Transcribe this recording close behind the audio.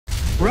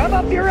Rev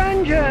up your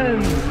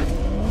engine!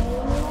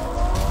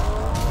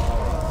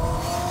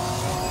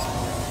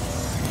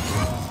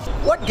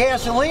 What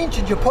gasoline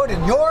should you put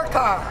in your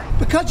car?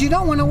 Because you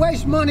don't want to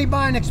waste money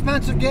buying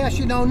expensive gas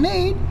you don't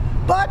need,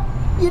 but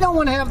you don't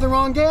want to have the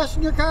wrong gas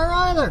in your car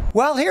either.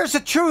 Well, here's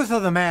the truth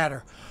of the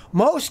matter.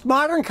 Most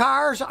modern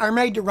cars are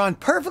made to run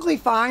perfectly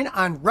fine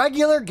on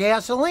regular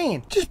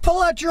gasoline. Just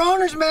pull out your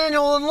owner's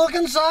manual and look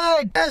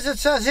inside. As it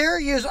says here,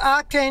 use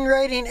octane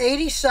rating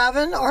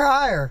 87 or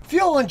higher.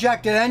 Fuel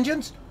injected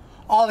engines,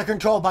 all are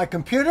controlled by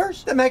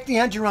computers that make the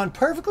engine run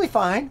perfectly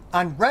fine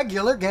on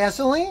regular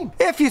gasoline.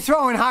 If you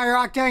throw in higher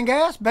octane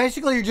gas,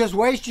 basically you're just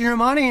wasting your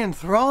money and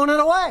throwing it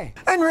away.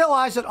 And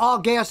realize that all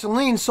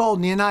gasoline sold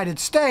in the United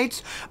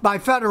States by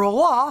federal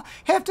law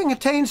have to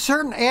contain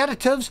certain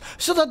additives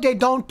so that they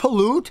don't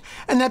pollute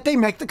and that they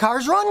make the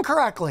cars run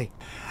correctly.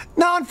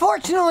 Now,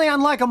 unfortunately,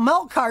 unlike a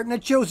milk carton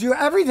that shows you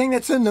everything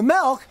that's in the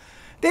milk,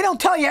 they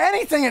don't tell you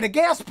anything at a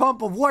gas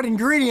pump of what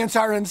ingredients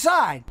are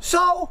inside.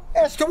 So,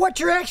 as to what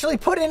you're actually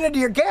putting into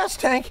your gas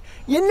tank,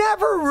 you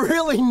never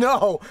really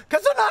know,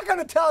 because they're not going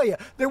to tell you.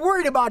 They're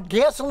worried about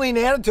gasoline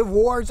additive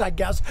wars, I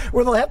guess,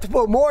 where they'll have to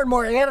put more and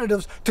more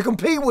additives to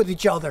compete with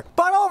each other.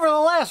 But over the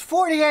last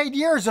 48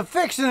 years of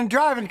fixing and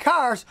driving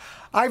cars,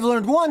 I've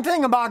learned one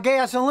thing about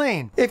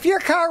gasoline. If your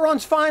car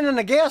runs fine on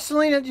the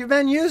gasoline that you've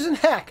been using,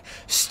 heck,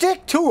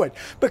 stick to it.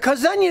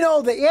 Because then you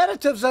know the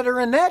additives that are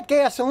in that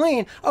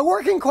gasoline are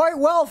working quite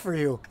well for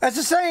you. As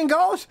the saying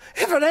goes,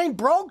 if it ain't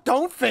broke,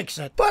 don't fix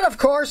it. But of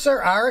course,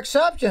 there are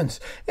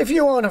exceptions. If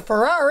you own a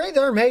Ferrari,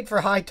 they're made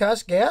for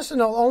high-test gas and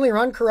they'll only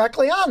run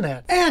correctly on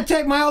that. And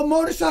take my old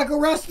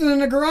motorcycle resting in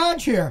the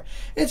garage here.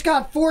 It's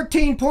got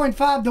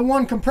 14.5 to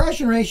 1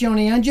 compression ratio on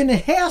the engine.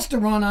 It has to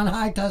run on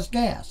high-test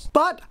gas.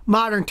 But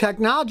modern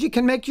technology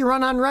can make you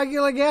run on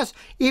regular gas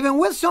even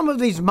with some of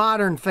these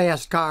modern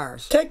fast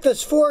cars. Take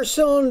this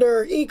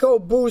 4-cylinder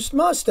EcoBoost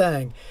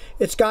Mustang.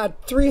 It's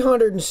got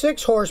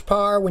 306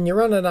 horsepower when you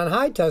run it on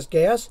high-test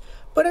gas,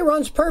 but it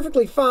runs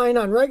perfectly fine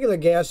on regular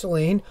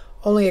gasoline,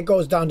 only it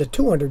goes down to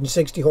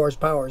 260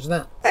 horsepower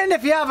then. And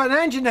if you have an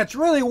engine that's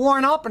really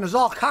worn up and is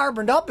all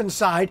carboned up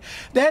inside,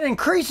 that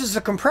increases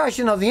the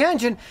compression of the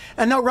engine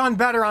and they'll run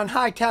better on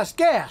high-test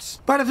gas.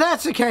 But if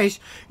that's the case,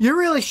 you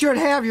really should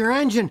have your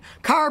engine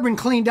carbon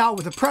cleaned out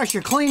with a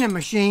pressure cleaning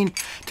machine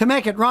to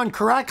make it run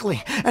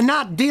correctly and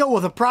not deal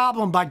with a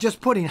problem by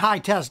just putting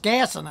high-test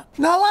gas in it.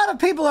 Now, a lot of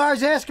people are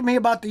always asking me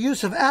about the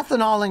use of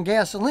ethanol in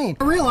gasoline.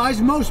 I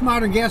realize most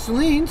modern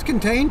gasolines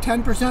contain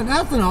 10%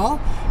 ethanol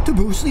to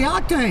boost the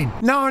octane.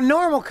 Now, a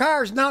normal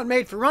car is not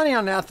made for running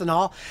on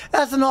ethanol.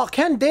 Ethanol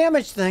can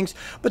damage things,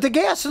 but the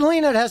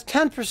gasoline that has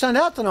 10%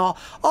 ethanol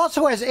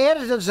also has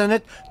additives in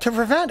it to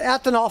prevent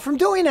ethanol from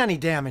doing any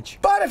damage.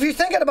 But if you're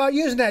thinking about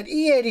using that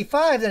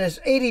E85 that is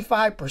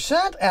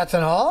 85%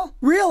 ethanol,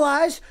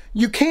 realize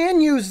you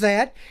can use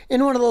that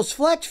in one of those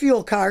flex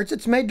fuel cars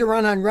that's made to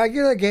run on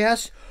regular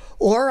gas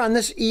or on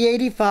this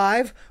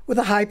E85 with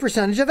a high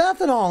percentage of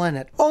ethanol in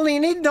it. Only you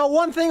need to know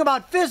one thing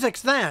about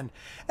physics then.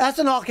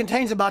 Ethanol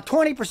contains about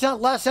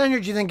 20% less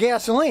energy than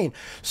gasoline,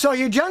 so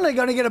you're generally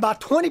going to get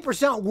about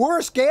 20%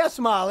 worse gas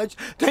mileage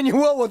than you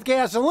will with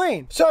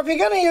gasoline. So if you're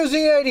going to use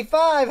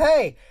E85,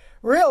 hey,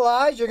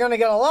 realize you're going to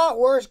get a lot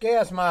worse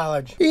gas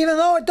mileage, even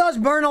though it does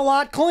burn a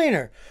lot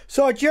cleaner.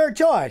 So it's your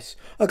choice,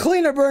 a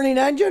cleaner burning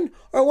engine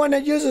or one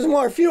that uses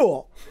more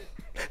fuel.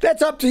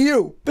 That's up to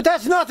you. But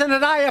that's nothing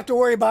that I have to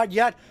worry about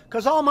yet,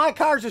 because all my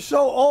cars are so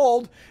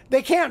old,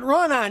 they can't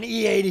run on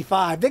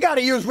E85. They got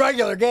to use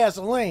regular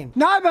gasoline.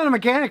 Now, I've been a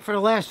mechanic for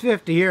the last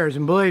 50 years,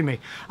 and believe me,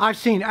 I've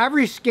seen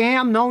every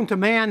scam known to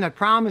man that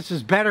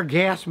promises better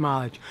gas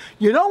mileage.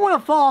 You don't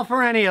want to fall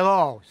for any of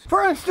those.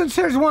 For instance,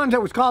 here's one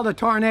that was called the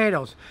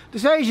Tornadoes.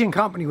 This Asian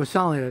company was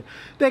selling it.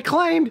 They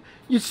claimed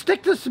you'd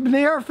stick this in the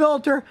air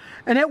filter,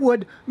 and it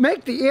would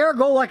make the air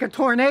go like a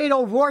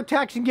tornado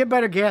vortex and get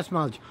better gas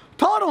mileage.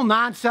 Total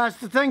nonsense.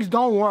 The things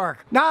don't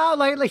work. Now,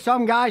 lately,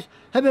 some guys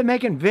have been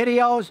making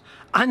videos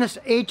on this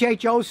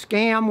HHO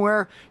scam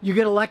where you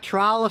get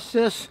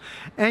electrolysis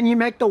and you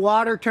make the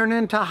water turn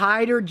into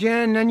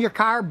hydrogen and your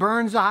car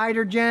burns the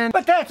hydrogen.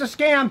 But that's a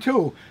scam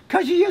too,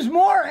 because you use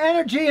more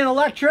energy and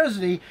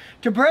electricity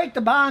to break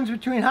the bonds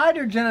between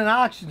hydrogen and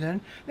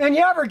oxygen than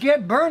you ever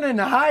get burning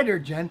the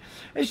hydrogen.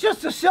 It's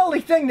just a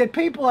silly thing that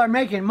people are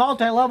making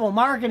multi-level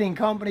marketing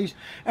companies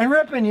and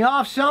ripping you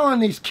off selling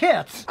these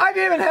kits. I've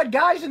even had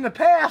guys in the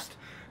past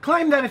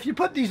claim that if you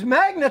put these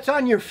magnets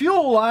on your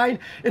fuel line,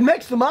 it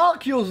makes the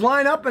molecules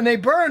line up and they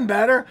burn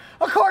better.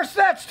 Of course,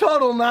 that's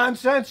total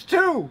nonsense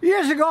too.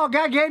 Years ago, a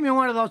guy gave me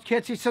one of those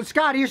kits. He said,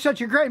 "Scotty, you're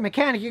such a great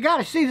mechanic. You got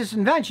to see this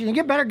invention. You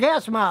get better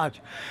gas mileage."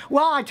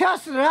 Well, I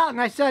tested it out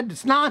and I said,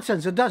 "It's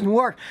nonsense. It doesn't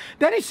work."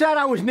 Then he said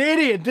I was an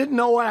idiot, didn't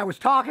know what I was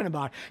talking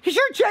about. He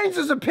sure changed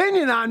his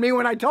opinion on me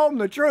when I told him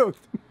the truth.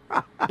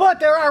 But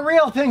there are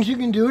real things you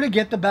can do to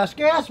get the best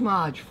gas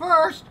mileage.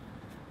 First,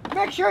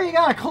 make sure you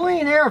got a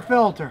clean air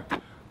filter.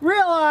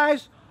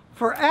 Realize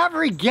for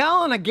every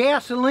gallon of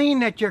gasoline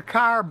that your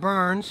car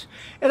burns,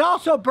 it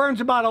also burns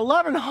about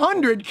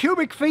 1,100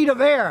 cubic feet of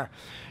air.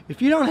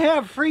 If you don't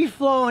have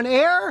free-flowing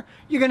air,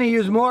 you're going to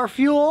use more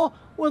fuel,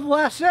 with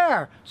less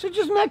air. So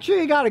just make sure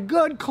you got a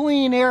good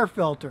clean air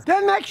filter.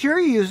 Then make sure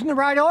you're using the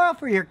right oil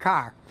for your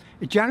car.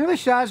 It generally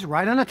says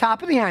right on the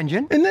top of the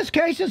engine. In this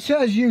case, it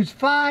says use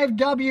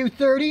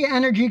 5W30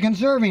 energy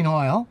conserving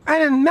oil.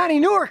 And in many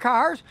newer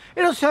cars,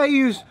 it'll say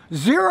use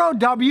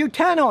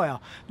 0W10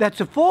 oil.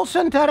 That's a full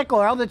synthetic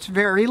oil that's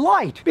very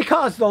light.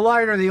 Because the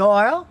lighter the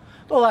oil,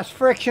 the less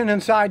friction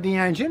inside the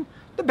engine,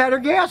 the better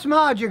gas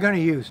mileage you're going to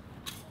use.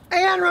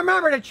 And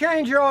remember to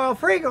change your oil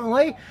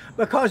frequently,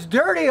 because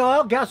dirty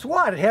oil, guess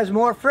what? It has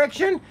more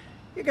friction.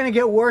 You're going to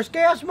get worse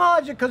gas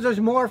mileage because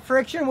there's more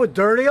friction with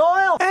dirty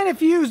oil. And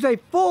if you use a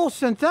full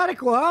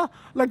synthetic oil,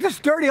 like this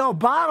dirty old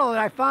bottle that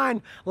I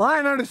find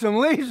lying under some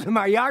leaves in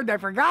my yard that I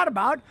forgot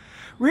about,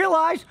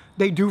 realize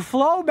they do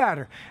flow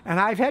better. And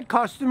I've had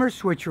customers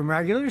switch from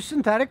regular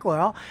synthetic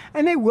oil,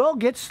 and they will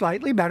get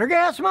slightly better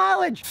gas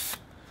mileage.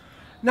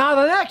 Now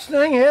the next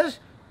thing is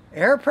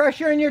air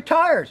pressure in your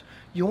tires.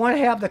 You want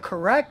to have the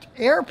correct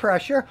air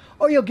pressure,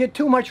 or you'll get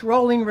too much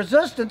rolling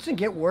resistance and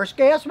get worse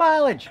gas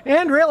mileage.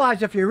 And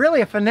realize, if you're really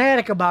a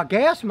fanatic about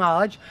gas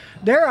mileage,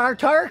 there are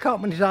tire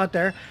companies out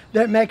there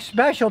that make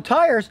special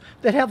tires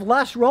that have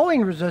less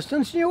rolling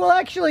resistance, and you will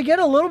actually get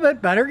a little bit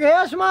better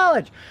gas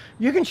mileage.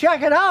 You can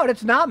check it out.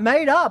 It's not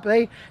made up.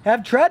 They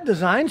have tread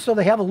designs, so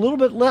they have a little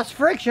bit less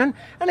friction,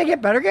 and they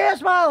get better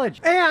gas mileage.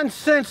 And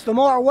since the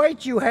more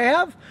weight you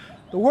have,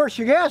 the worse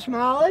your gas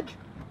mileage,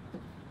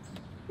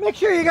 make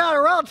sure you got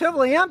a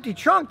relatively empty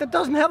trunk that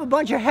doesn't have a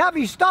bunch of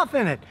heavy stuff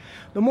in it.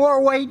 The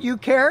more weight you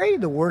carry,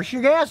 the worse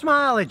your gas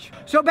mileage.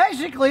 So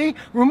basically,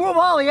 remove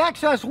all the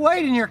excess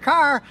weight in your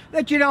car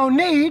that you don't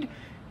need,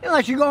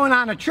 unless you're going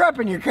on a trip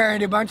and you're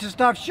carrying a bunch of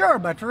stuff, sure,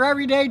 but for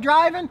everyday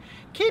driving,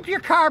 keep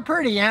your car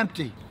pretty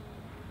empty.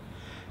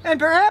 And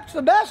perhaps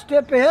the best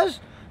tip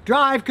is,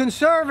 drive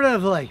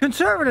conservatively.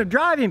 Conservative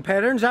driving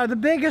patterns are the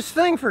biggest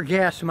thing for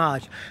gas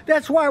mileage.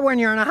 That's why when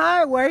you're on a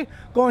highway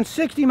going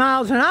 60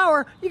 miles an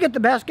hour, you get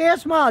the best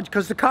gas mileage,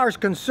 because the car's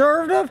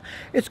conservative.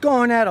 It's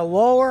going at a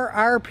lower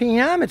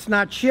RPM. It's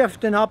not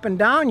shifting up and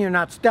down. You're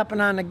not stepping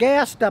on the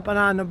gas, stepping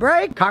on the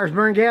brake. Cars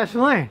burn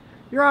gasoline.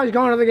 You're always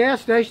going to the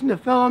gas station to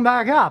fill them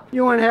back up.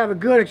 You want to have a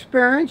good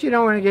experience. You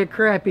don't want to get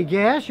crappy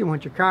gas. You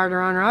want your car to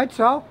run right,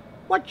 so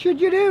what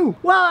should you do?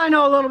 Well, I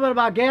know a little bit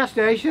about gas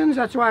stations.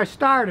 That's where I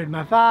started.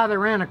 My father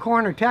ran a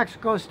corner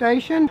Texaco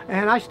station,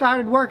 and I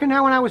started working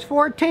there when I was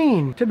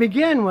 14. To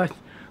begin with,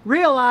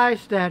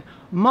 realize that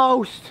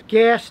most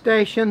gas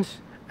stations,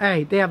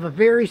 hey, they have a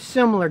very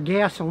similar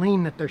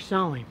gasoline that they're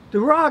selling. The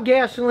raw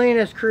gasoline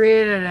is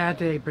created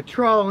at a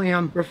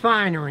petroleum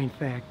refinery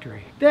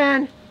factory.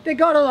 Then they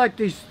go to like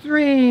these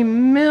 3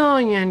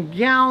 million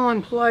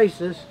gallon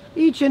places.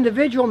 Each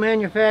individual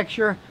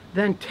manufacturer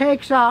then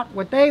takes out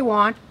what they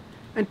want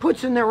and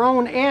puts in their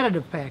own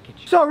additive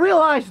package. So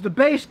realize the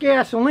base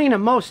gasoline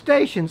at most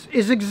stations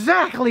is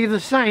exactly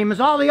the same as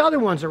all the other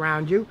ones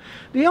around you.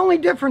 The only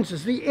difference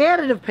is the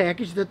additive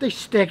package that they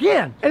stick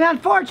in. And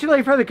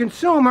unfortunately for the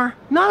consumer,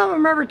 none of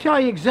them ever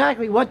tell you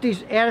exactly what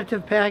these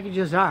additive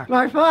packages are.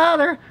 My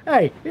father,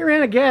 hey, he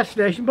ran a gas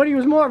station, but he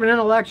was more of an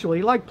intellectual.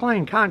 He liked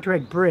playing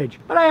contract bridge.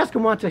 But I asked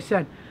him once, I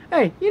said,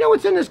 hey, you know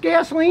what's in this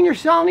gasoline you're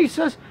selling? He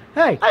says,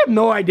 hey, I have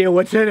no idea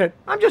what's in it.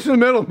 I'm just a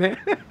middleman.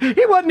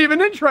 He wasn't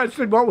even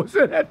interested in what was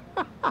in it.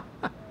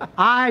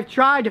 I've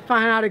tried to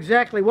find out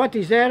exactly what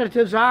these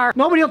additives are.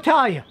 Nobody will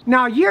tell you.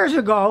 Now, years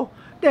ago,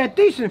 that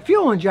decent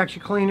fuel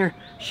injection cleaner,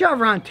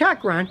 Chevron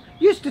Techron,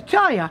 used to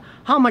tell you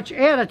how much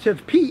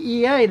additive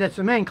PEA, that's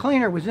the main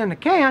cleaner, was in the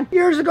can.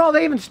 Years ago,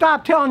 they even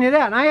stopped telling you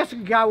that. And I asked a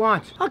guy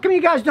once, how come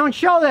you guys don't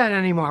show that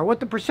anymore, what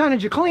the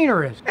percentage of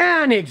cleaner is?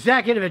 And the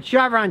executive at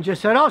Chevron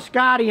just said, oh,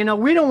 Scotty, you know,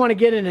 we don't want to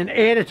get in an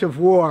additive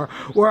war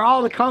where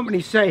all the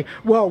companies say,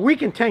 well, we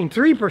contain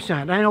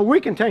 3%. I know we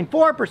contain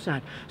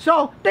 4%.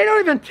 So they don't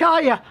even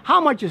tell you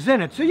how much is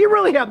in it. So you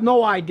really have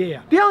no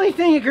idea. The only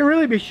thing you can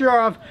really be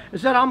sure of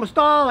is that almost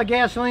all the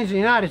gasolines in the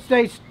United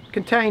States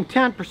contain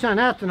 10%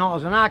 ethanol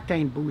as an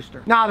octane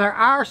booster. Now, there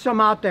are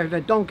some out there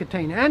that don't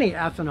contain any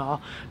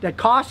ethanol that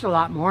cost a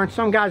lot more, and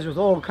some guys with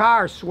old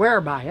cars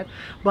swear by it.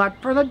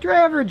 But for the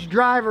average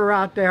driver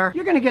out there,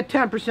 you're going to get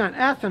 10%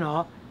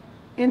 ethanol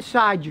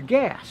inside your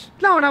gas.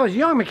 Now, when I was a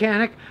young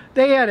mechanic,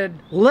 they added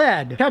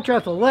lead,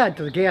 tetraethyl lead,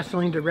 to the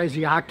gasoline to raise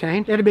the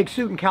octane. They had a big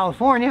suit in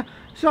California.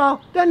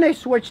 So then they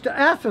switched to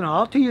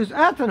ethanol, to use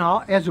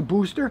ethanol as a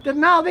booster, that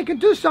now they could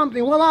do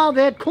something with all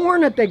that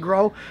corn that they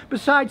grow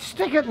besides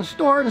stick it and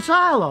store it in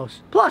silos.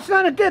 Plus,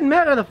 then it didn't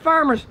matter to the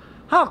farmers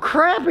how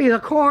crappy the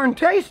corn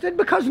tasted,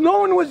 because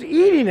no one was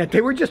eating it.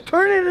 They were just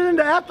turning it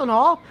into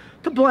ethanol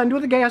to blend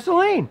with the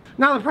gasoline.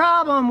 Now, the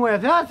problem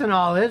with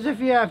ethanol is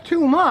if you have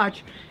too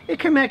much, it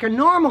can make a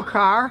normal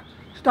car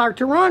start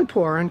to run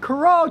poor and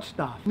corrode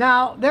stuff.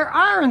 Now, there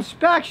are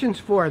inspections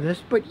for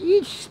this, but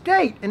each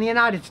state in the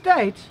United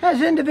States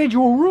has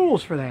individual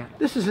rules for that.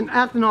 This is an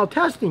ethanol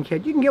testing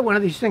kit. You can get one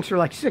of these things for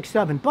like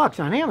 $6-7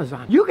 on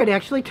Amazon. You could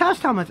actually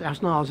test how much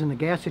ethanol is in the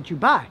gas that you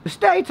buy. The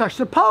states are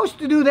supposed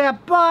to do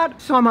that, but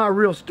some are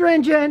real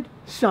stringent,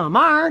 some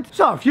aren't.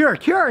 So if you're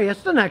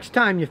curious, the next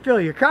time you fill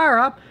your car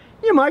up,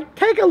 you might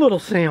take a little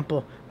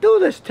sample. Do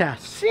this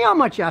test. See how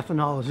much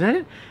ethanol is in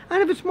it.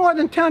 And if it's more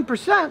than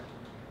 10%,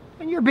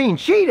 then you're being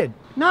cheated.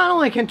 Not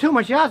only can too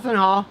much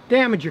ethanol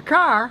damage your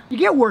car, you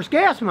get worse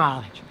gas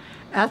mileage.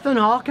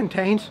 Ethanol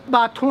contains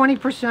about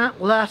 20%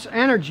 less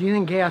energy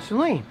than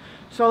gasoline.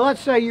 So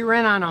let's say you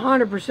ran on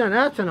 100%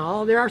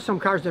 ethanol. There are some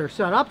cars that are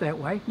set up that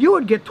way. You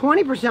would get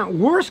 20%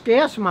 worse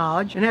gas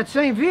mileage in that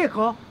same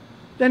vehicle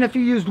than if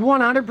you used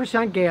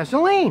 100%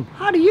 gasoline.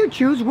 How do you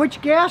choose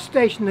which gas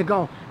station to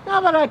go? Now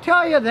that I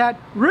tell you that,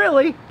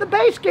 really, the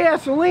base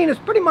gasoline is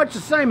pretty much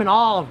the same in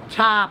all of them.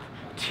 Top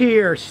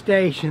tier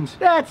stations.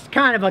 That's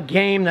kind of a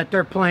game that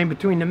they're playing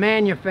between the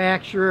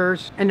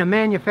manufacturers and the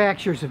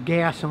manufacturers of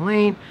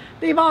gasoline.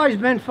 They've always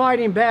been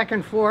fighting back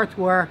and forth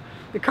where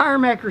the car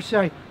makers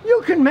say,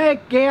 you can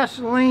make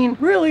gasoline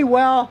really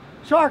well,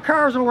 so our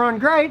cars will run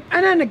great.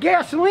 And then the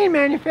gasoline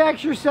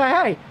manufacturers say,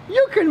 hey,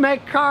 you can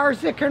make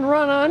cars that can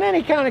run on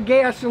any kind of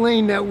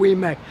gasoline that we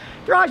make.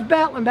 They're always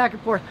battling back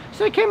and forth.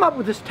 So they came up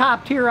with this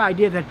top tier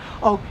idea that,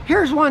 oh,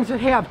 here's ones that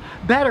have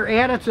better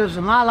additives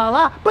and la la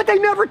la, but they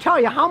never tell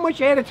you how much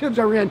additives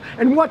are in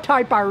and what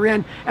type are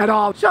in at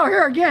all. So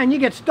here again, you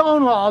get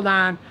stonewalled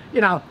on, you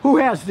know, who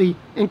has the,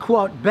 in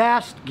quote,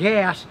 best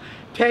gas.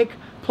 Take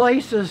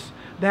places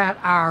that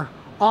are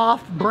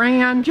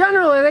off-brand.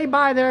 Generally, they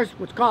buy theirs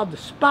what's called the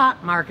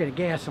spot market of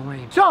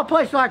gasoline. So a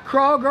place like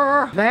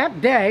Kroger, that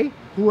day,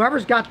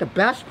 whoever's got the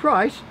best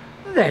price,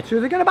 that's who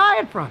they're going to buy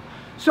it from.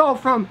 So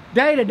from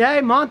day to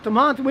day, month to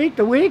month, week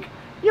to week,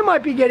 you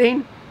might be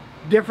getting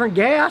different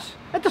gas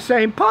at the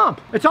same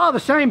pump. It's all the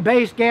same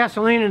base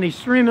gasoline in these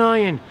 3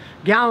 million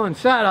gallon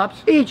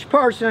setups. Each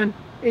person,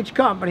 each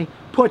company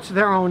puts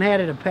their own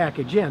additive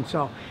package in.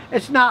 So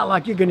it's not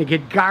like you're going to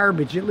get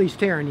garbage, at least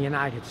here in the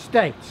United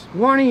States.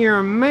 One of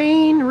your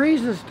main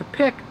reasons to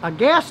pick a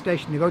gas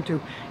station to go to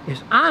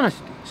is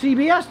honesty.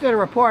 CBS did a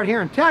report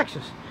here in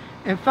Texas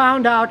and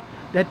found out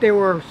that there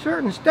were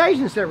certain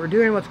stations that were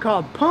doing what's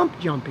called pump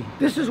jumping.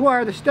 This is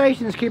where the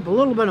stations keep a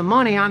little bit of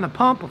money on the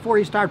pump before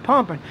you start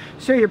pumping.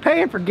 So you're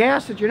paying for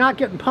gas that you're not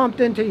getting pumped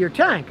into your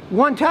tank.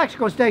 One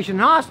Texaco station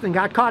in Austin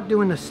got caught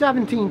doing this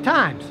 17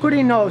 times,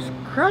 putting those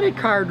credit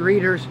card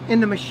readers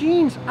in the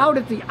machines out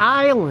at the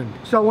island.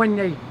 So when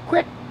they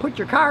put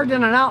your card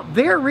in and out,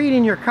 they're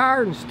reading your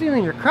card and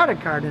stealing your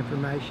credit card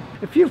information.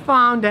 If you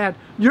found that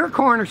your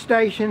corner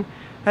station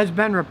has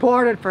been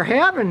reported for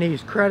having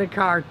these credit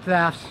card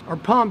thefts or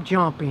pump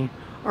jumping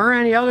or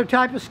any other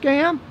type of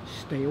scam,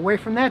 stay away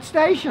from that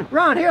station.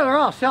 Around here, they're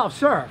all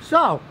self-serve.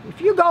 So if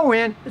you go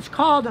in, it's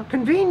called a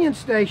convenience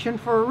station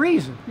for a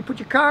reason. You put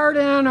your card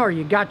in or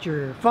you got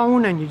your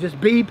phone and you just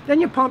beep,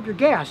 then you pump your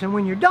gas. And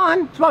when you're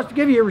done, it's supposed to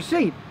give you a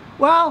receipt.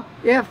 Well,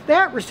 if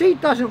that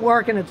receipt doesn't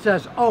work and it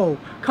says, oh,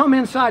 come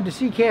inside to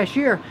see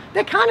cashier,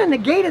 that kind of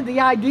negated the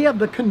idea of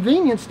the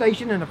convenience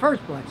station in the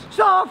first place.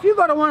 So if you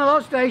go to one of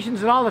those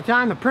stations and all the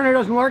time the printer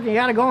doesn't work and you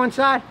gotta go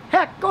inside,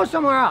 heck, go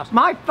somewhere else.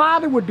 My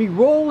father would be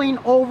rolling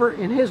over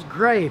in his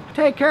grave.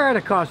 Take care of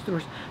the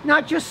customers,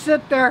 not just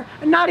sit there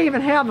and not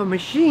even have a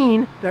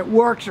machine that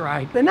works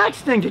right. The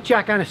next thing to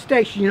check on a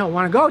station you don't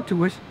want to go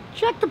to is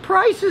check the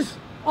prices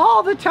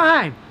all the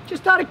time,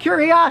 just out of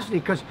curiosity,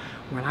 because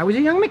when I was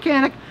a young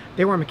mechanic,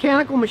 they were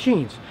mechanical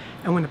machines.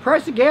 And when the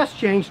price of gas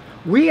changed,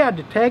 we had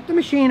to take the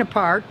machine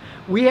apart,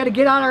 we had to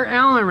get out our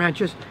Allen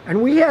wrenches,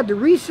 and we had to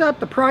reset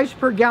the price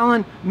per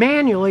gallon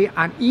manually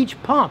on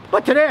each pump.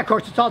 But today, of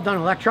course, it's all done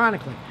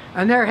electronically.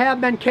 And there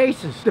have been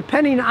cases,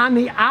 depending on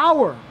the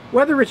hour,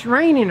 whether it's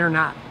raining or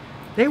not,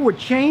 they would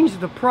change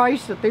the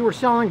price that they were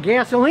selling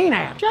gasoline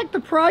at. Check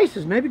the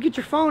prices, maybe get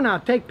your phone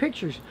out, take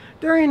pictures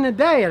during the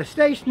day at a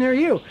station near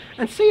you,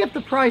 and see if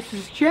the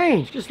prices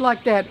change. Just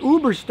like that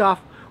Uber stuff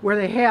where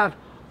they have,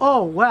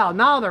 oh, well,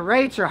 now the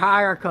rates are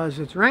higher because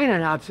it's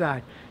raining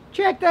outside.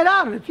 Check that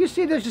out, and if you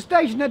see there's a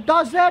station that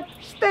does that,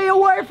 stay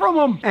away from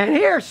them. And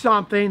here's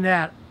something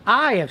that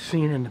I have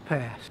seen in the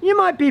past. You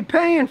might be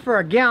paying for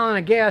a gallon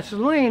of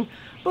gasoline,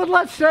 but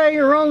let's say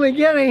you're only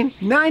getting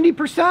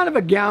 90% of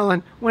a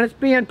gallon when it's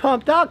being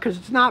pumped out because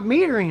it's not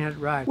metering it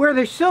right. Where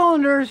the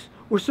cylinders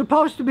were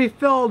supposed to be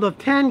filled of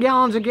 10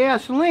 gallons of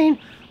gasoline,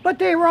 but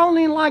they were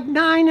only like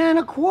 9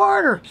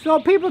 1/4. So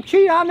people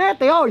cheat on that.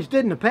 They always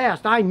did in the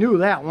past. I knew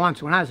that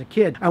once when I was a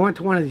kid. I went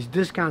to one of these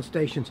discount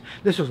stations.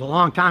 This was a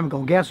long time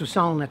ago. Gas was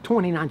selling at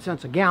 29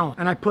 cents a gallon.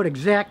 And I put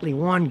exactly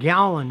 1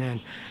 gallon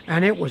in.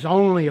 And it was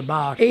only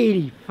about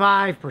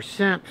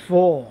 85%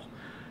 full.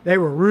 They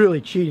were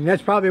really cheating.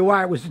 That's probably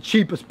why it was the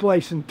cheapest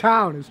place in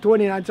town. It was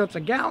 29 cents a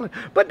gallon,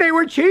 but they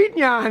were cheating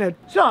you on it.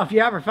 So if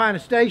you ever find a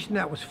station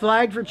that was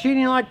flagged for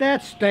cheating like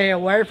that, stay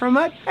away from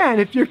it.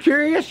 And if you're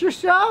curious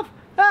yourself,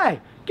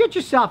 hey, get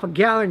yourself a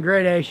gallon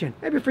gradation.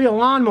 Maybe for your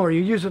lawnmower,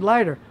 you use it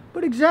later.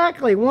 Put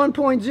exactly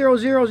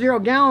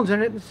 1.000 gallons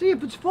in it and see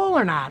if it's full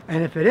or not.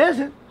 And if it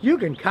isn't, you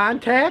can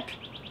contact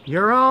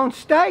your own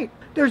state.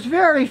 There's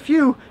very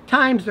few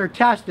times they're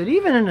tested,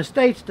 even in the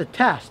states to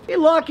test. Be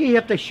lucky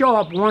if they show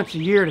up once a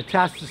year to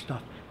test the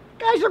stuff.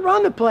 Guys that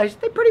run the place,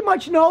 they pretty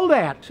much know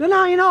that. So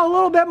now you know a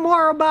little bit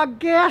more about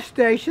gas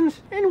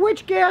stations and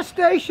which gas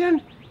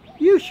station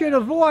you should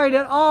avoid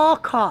at all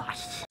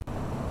costs.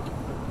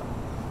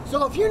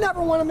 So if you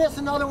never want to miss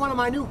another one of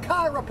my new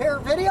car repair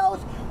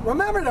videos,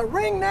 remember to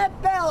ring that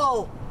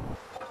bell.